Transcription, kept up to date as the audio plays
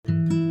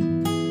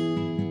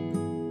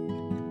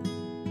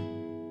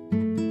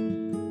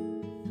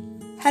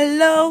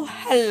Hello,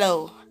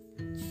 hello.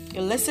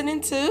 You're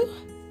listening to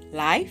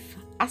Life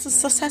as a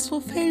Successful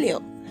Failure,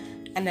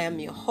 and I'm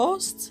your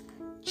host,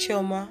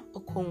 Chioma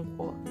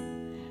Okonkwo.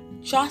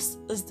 Just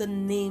as the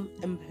name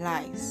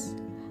implies,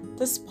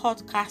 this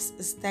podcast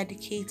is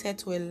dedicated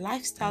to a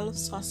lifestyle of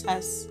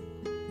success,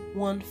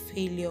 one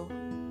failure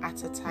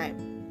at a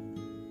time.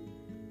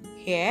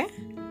 Here,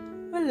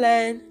 we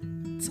learn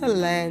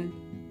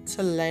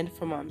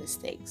from our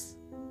mistakes.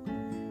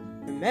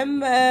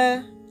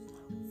 Remember,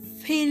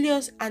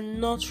 failures are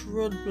not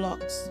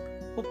roadblocks,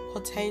 but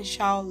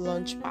potential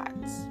launch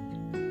pads.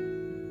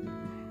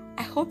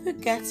 I hope you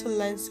get to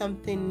learn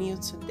something new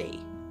today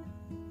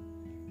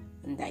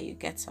and that you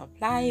get to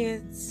apply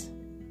it.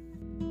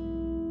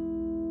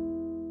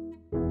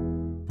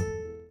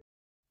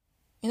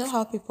 You know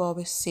how people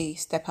always say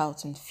step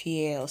out in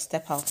fear or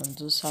step out and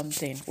do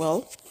something?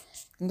 Well,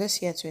 in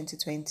this year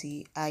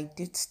 2020, I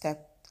did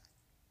step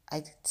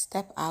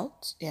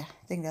out. Yeah,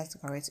 I think that's the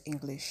correct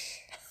English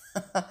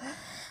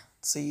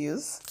to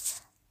use.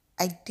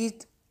 I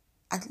did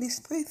at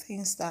least three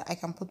things that I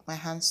can put my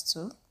hands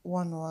to.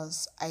 One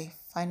was I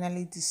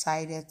finally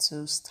decided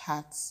to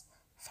start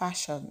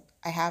fashion.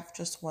 I have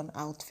just one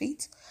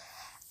outfit,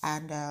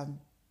 and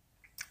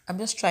I'm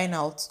just trying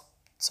out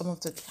some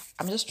of the.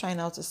 I'm just trying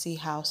out to see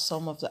how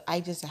some of the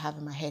ideas I have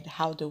in my head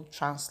how they'll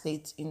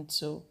translate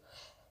into,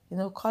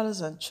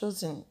 colors and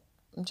choosing.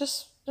 I'm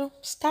just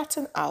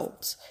starting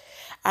out,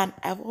 and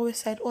I've always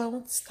said, oh, I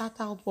want to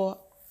start out,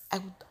 but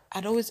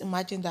I'd always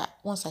imagine that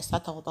once I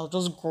start out, I'll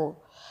just grow.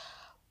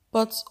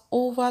 But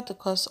over the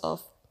course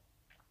of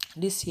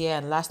this year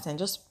and last year,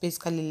 just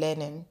basically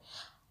learning,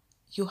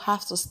 you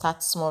have to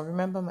start small.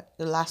 Remember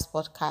the last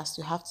podcast,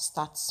 you have to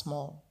start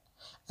small.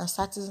 And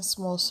starting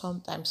small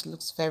sometimes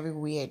looks very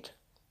weird.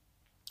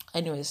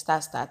 Anyways,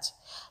 that's that.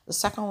 The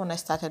second one I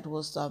started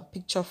was the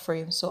picture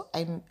frame. So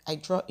I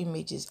draw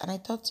images and I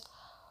thought,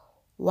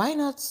 why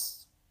not?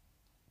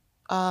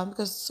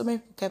 Because so many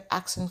people kept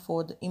asking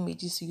for the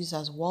images to use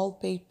as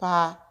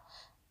wallpaper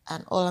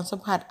and all, and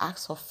some had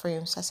asked for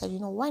frames. I said,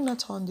 why not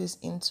turn this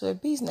into a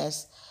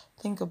business?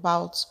 Think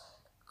about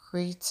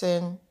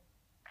creating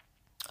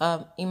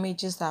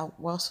images that are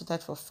well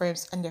suited for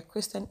frames, and they're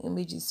Christian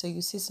images. So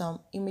you see some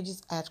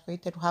images I had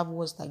created have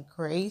words like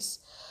grace,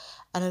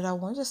 and then I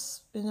want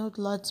just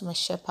Lord's my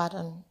shepherd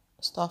and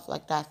stuff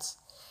like that.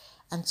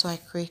 And so I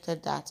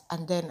created that,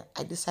 and then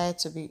I decided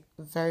to be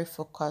very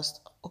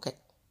focused. Okay,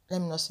 let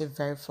me not say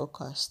very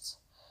focused.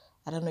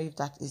 I don't know if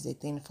that is a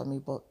thing for me,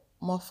 but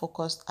more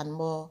focused and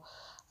more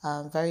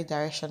very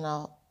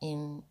directional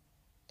in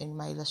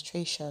my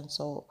illustration.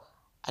 So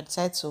I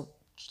decided to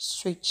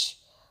switch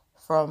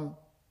from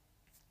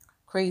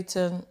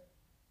creating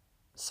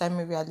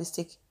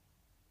semi-realistic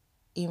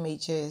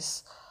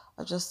images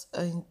or just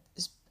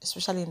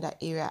especially in that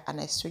area,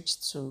 and I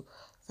switched to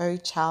very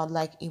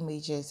childlike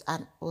images.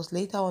 And it was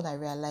later on I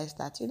realized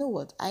that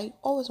what, I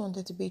always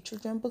wanted to be a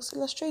children books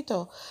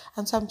illustrator,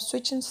 and so I'm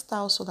switching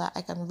styles so that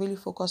I can really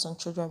focus on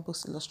children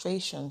books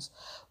illustrations.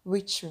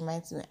 Which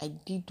reminds me, I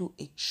did do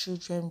a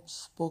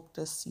children's book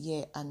this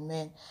year, and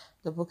man,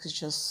 the book is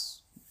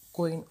just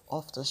going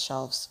off the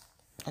shelves.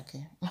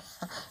 Okay,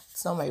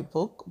 it's not my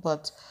book,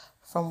 but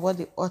from what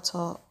the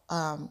author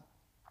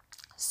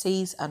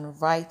says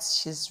and writes,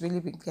 she's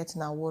really been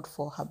getting an award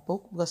for her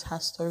book because her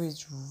story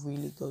is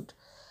really good.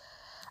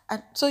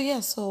 And so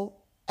yeah, so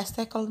I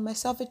started calling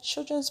myself a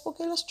children's book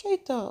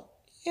illustrator.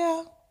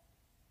 Yeah,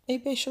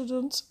 maybe I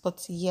shouldn't,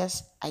 but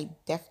yes, I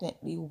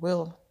definitely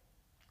will.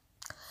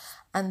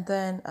 And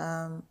then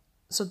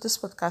so this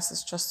podcast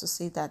is just to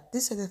say that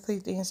these are the three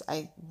things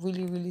I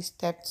really, really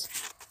stepped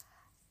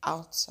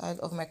outside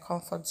of my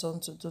comfort zone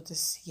to do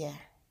this year.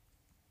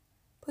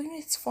 But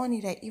it's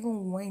funny that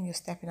even when you're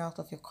stepping out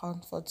of your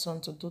comfort zone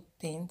to do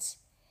things,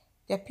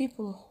 there are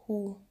people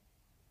who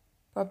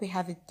probably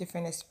have a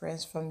different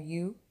experience from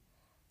you,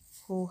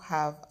 who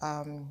have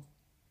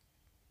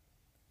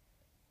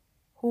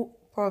who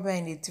probably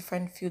in a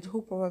different field,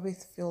 who probably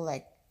feel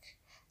like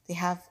they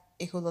have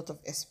a whole lot of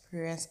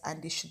experience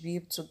and they should be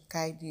able to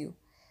guide you.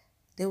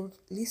 They would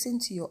listen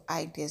to your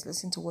ideas,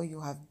 listen to what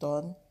you have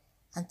done,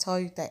 and tell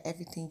you that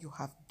everything you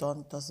have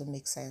done doesn't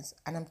make sense.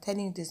 And I'm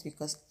telling you this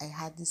because I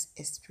had this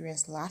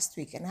experience last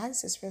week, and I had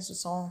this experience with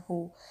someone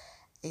who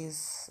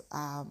is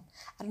I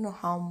don't know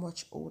how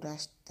much older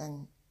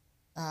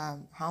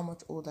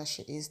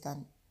she is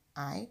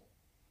I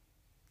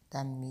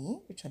than me.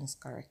 Which one is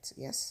correct?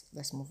 Yes,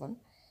 let's move on.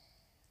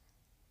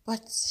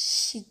 But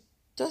she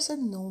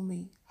doesn't know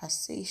me per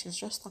se. She's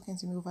just talking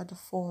to me over the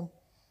phone.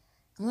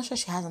 I'm not sure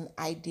she has an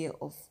idea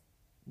of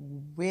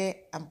where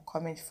I'm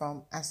coming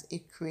from as a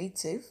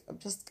creative. I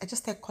just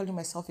started calling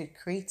myself a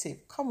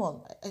creative. Come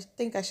on, I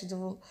think I should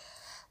even.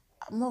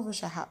 I'm not even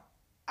sure how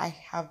I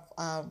have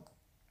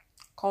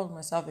called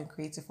myself a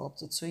creative for up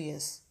to 2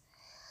 years.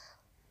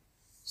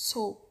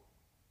 So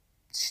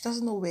she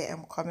doesn't know where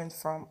I'm coming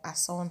from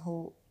as someone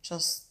who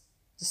just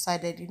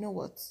decided, you know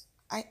what,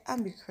 I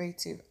am a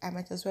creative. I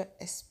might as well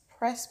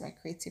express my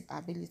creative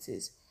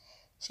abilities.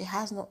 She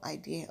has no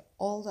idea.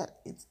 All that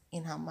is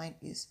in her mind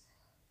is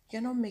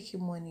you're not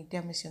making money,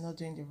 that means you're not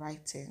doing the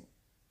right thing.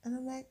 And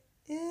I'm like,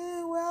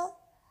 well,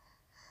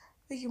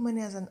 making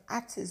money as an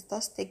artist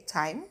does take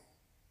time.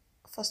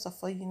 First of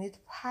all, you need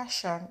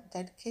passion,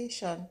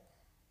 dedication,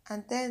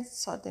 and then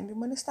suddenly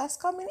money starts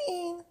coming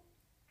in.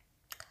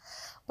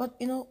 But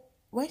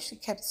when she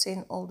kept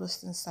saying all those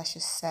things that she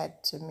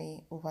said to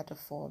me over the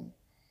phone,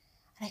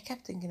 and I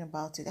kept thinking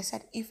about it, I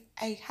said, if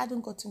I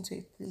hadn't gotten to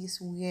a place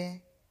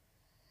where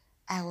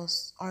I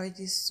was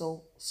already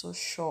so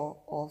sure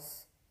of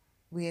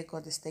where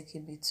God is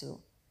taking me to,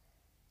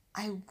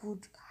 I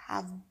would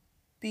have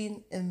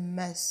been a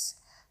mess.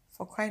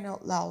 For crying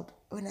out loud.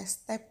 When I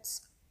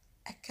slept,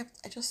 I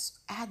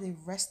had a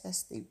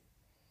restless sleep.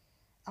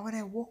 And when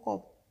I woke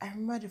up, I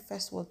remember the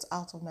first words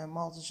out of my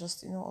mouth was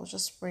just, I was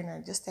just praying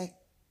and just like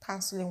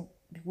canceling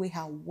the way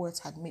her words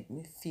had made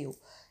me feel.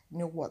 You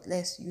know what,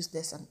 let's use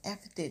this and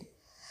everything.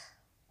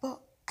 But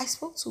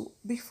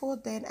before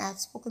then, I had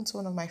spoken to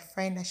one of my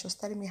friends and she was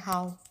telling me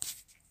how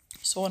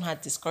someone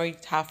had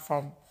discouraged her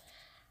from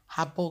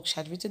her book. She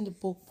had written the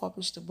book,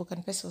 published the book,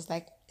 and the person was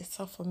like, it's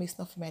not for me, it's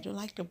not for me, I don't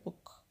like the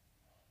book.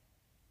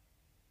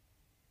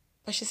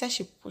 But she said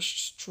she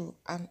pushed through,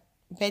 and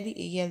barely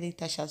a year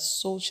later, she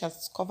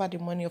has covered the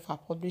money of her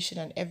publishing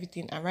and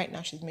everything, and right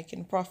now she's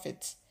making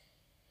profits.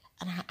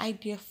 And her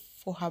idea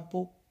for her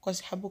book, because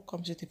her book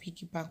comes with a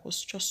piggy bank,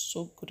 was just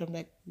so good. I'm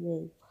like,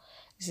 whoa,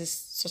 this is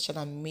such an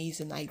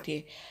amazing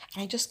idea.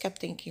 And I just kept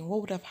thinking,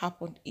 what would have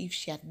happened if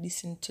she had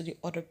listened to the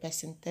other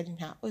person telling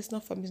her, oh, it's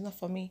not for me, it's not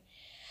for me.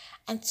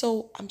 And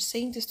so I'm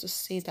saying this to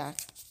say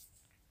that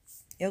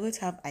you're going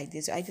to have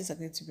ideas. Your ideas are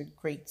going to be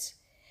great.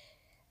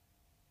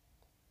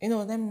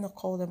 Let me not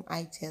call them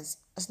ideas.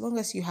 As long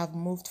as you have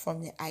moved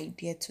from the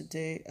idea to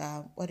the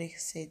what they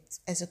said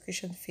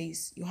execution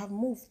phase, you have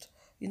moved.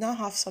 You now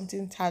have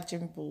something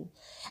tangible.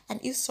 And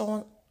if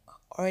someone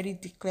already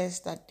declares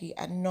that they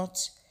are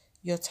not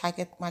your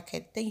target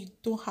market, then you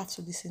don't have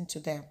to listen to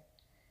them.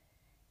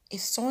 If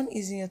someone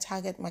is in your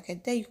target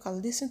market, then you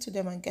can listen to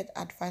them and get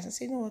advice and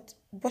say,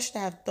 what should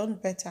I have done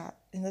better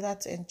in order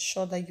to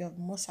ensure that you're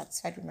more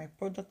satisfied with my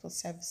product or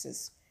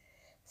services?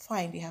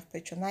 Fine, they have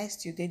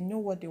patronized you, they know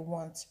what they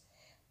want.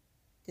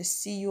 They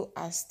see you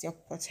as a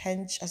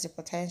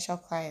potential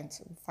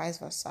client, vice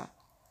versa.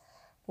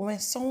 But when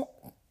someone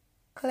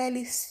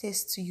clearly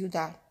says to you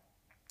that,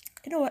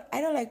 what,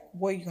 I don't like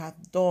what you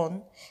have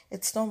done,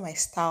 it's not my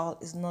style,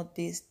 it's not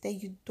this, then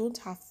you don't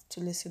have to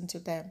listen to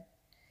them.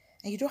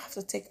 And you don't have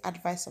to take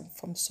advice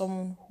from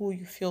someone who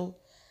you feel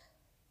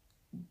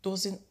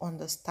doesn't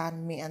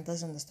understand me and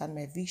doesn't understand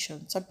my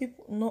vision. Some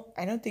people, no,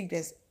 I don't think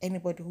there's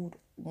anybody who would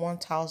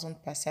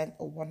 1000%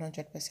 or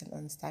 100%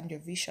 understand your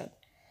vision.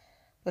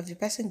 But if the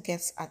person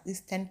gets at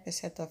least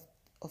 10%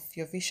 of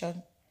your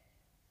vision,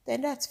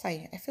 then that's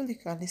fine. I feel like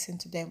you can listen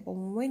to them. But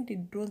when they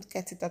don't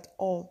get it at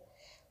all,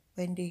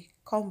 when they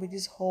come with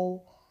this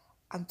whole,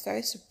 I'm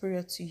very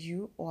superior to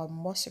you or I'm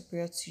more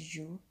superior to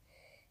you,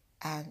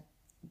 and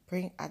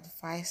bring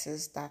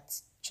advices that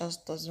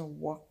just doesn't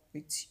work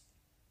with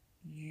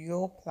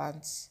your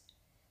plans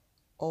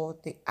or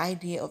the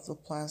idea of the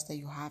plans that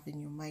you have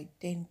in your mind,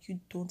 then you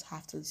don't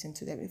have to listen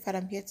to them. In fact,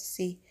 I'm here to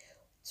say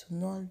to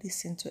not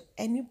listen to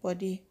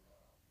anybody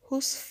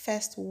whose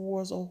first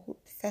words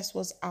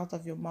out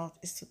of your mouth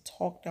is to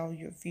talk down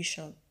your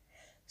vision,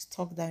 to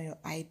talk down your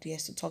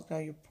ideas, to talk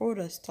down your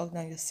products, to talk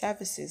down your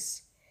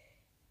services.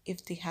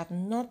 If they have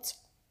not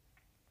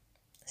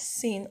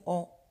seen,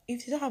 or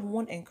if they don't have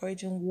one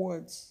encouraging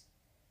words,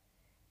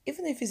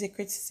 even if it's a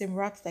criticism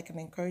wrapped like an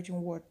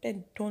encouraging word,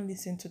 then don't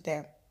listen to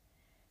them.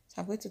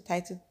 So I'm going to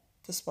title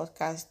this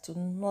podcast to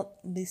not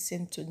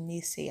listen to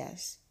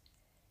naysayers.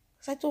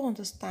 Because I don't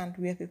understand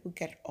where people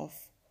get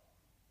off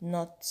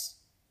not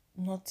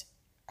not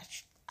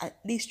at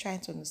least trying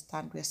to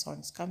understand where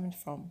someone is coming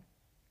from.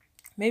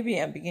 Maybe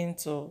I'm beginning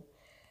to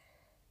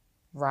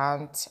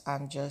rant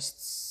and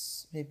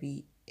just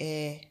maybe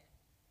air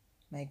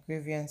my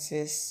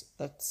grievances,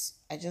 but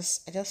I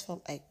just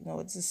felt like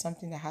this is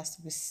something that has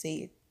to be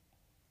said.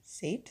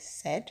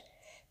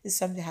 This is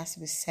something that has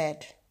to be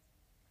said,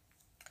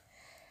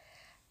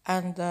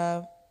 and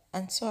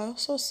so I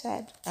also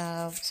said,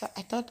 so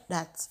I thought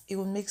that it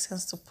would make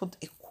sense to put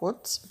a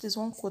quote. There's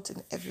one quote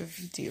in every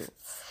video,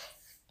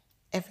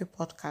 every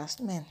podcast.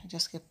 Man, I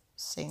just keep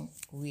saying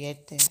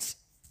weird things.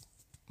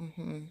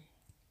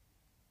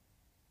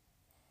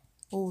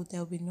 Oh,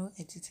 there'll be no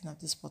editing of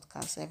this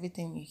podcast.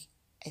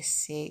 I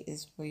say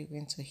is what you're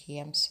going to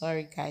hear. I'm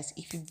sorry, guys.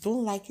 If you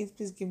don't like it,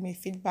 please give me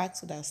feedback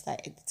so that I'll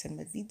start editing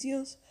my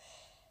videos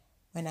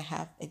when I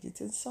have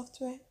editing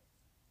software.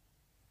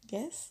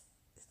 Yes?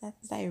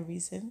 Is that a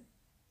reason?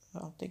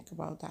 I'll think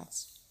about that.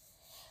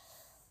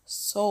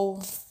 So,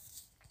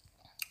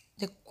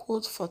 the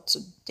quote for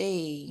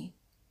today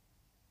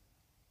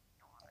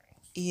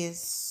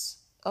is,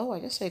 I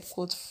just saw a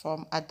quote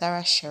from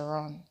Adara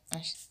Sharon.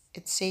 And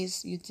it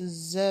says, you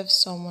deserve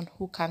someone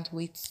who can't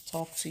wait to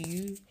talk to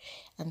you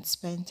and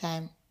spend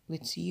time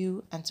with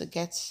you and to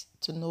get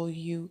to know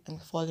you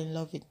and fall in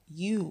love with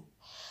you.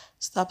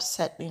 Stop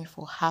settling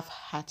for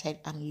half-hearted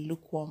and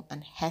lukewarm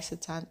and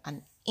hesitant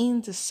and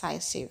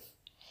indecisive.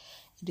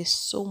 It is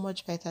so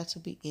much better to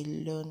be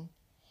alone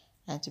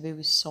than to be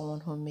with someone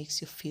who makes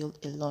you feel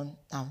alone.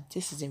 Now,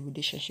 this is a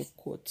relationship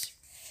quote,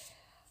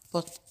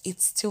 but it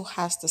still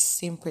has the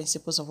same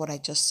principles of what I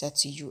just said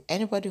to you.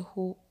 Anybody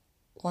who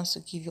wants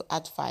to give you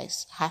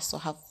advice has to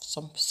have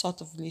some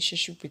sort of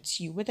relationship with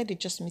you, whether they're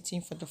just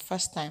meeting for the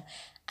first time.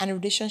 And a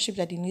relationship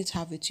that they need to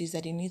have with you is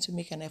that they need to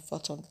make an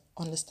effort to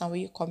understand where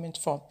you're coming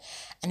from.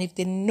 And if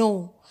they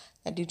know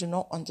that they do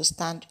not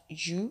understand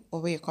you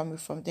or where you're coming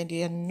from, then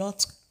they are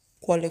not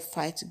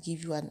qualified to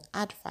give you an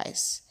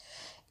advice.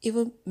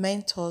 Even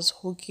mentors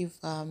who give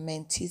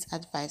mentees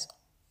advice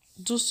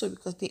do so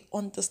because they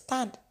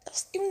understand,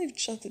 even if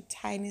just the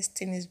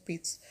tiniest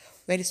bits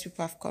where these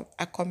people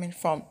are coming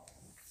from.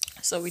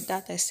 So with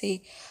that, I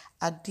say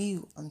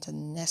adieu until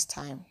next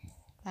time.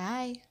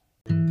 Bye.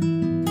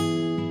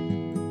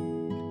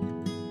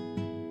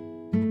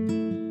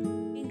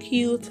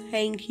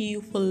 Thank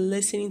you for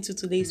listening to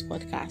today's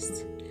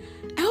podcast.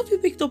 I hope you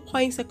picked up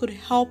points that could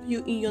help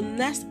you in your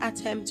next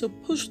attempt to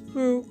push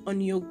through on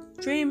your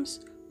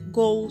dreams,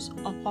 goals,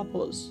 or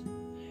purpose.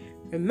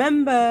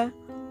 Remember,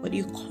 what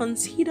you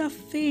consider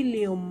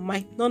failure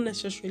might not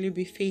necessarily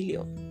be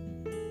failure.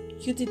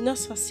 You did not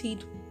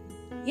succeed,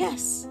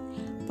 yes,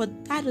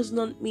 but that does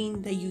not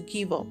mean that you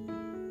give up.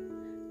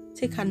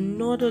 Take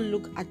another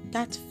look at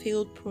that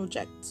failed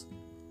project.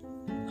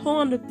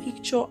 Turn the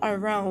picture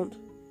around,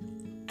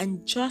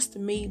 and just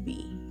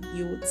maybe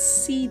you would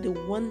see the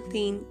one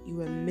thing you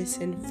were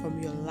missing from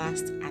your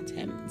last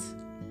attempt.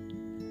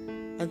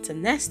 Until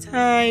next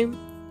time,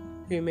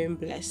 remain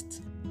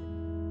blessed.